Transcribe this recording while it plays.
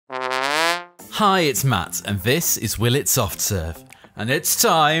Hi, it's Matt, and this is Will It Soft Serve, and it's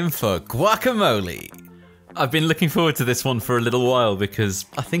time for Guacamole. I've been looking forward to this one for a little while because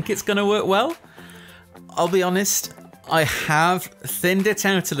I think it's going to work well. I'll be honest, I have thinned it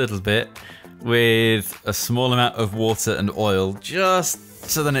out a little bit with a small amount of water and oil, just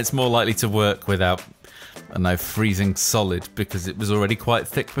so then it's more likely to work without, I don't know, freezing solid, because it was already quite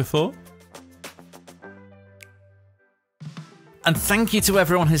thick before. And thank you to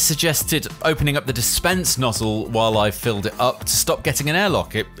everyone who's suggested opening up the dispense nozzle while I filled it up to stop getting an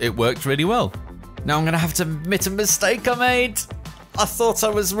airlock. It worked really well. Now I'm going to have to admit a mistake I made. I thought I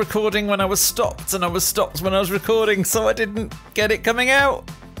was recording when I was stopped, and I was stopped when I was recording, so I didn't get it coming out.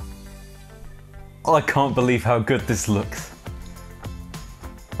 I can't believe how good this looks.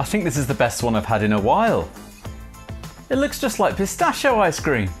 I think this is the best one I've had in a while. It looks just like pistachio ice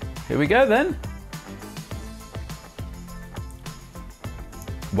cream. Here we go then.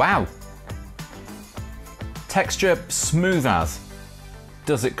 Wow. Texture smooth as.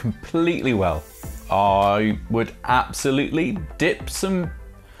 Does it completely well. I would absolutely dip some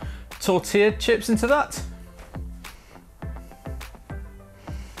tortilla chips into that.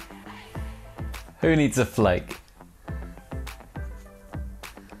 Who needs a flake?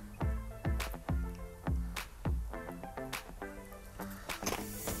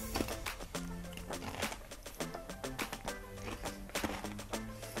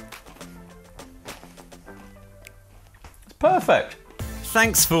 Perfect.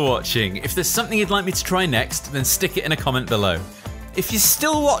 Thanks for watching. If there's something you'd like me to try next, then stick it in a comment below. If you're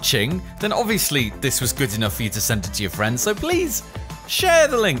still watching, then obviously this was good enough for you to send it to your friends, so please share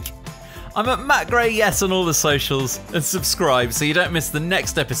the link. I'm at Matt Gray Yes on all the socials, and subscribe so you don't miss the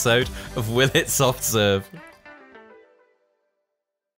next episode of Will It Soft Serve.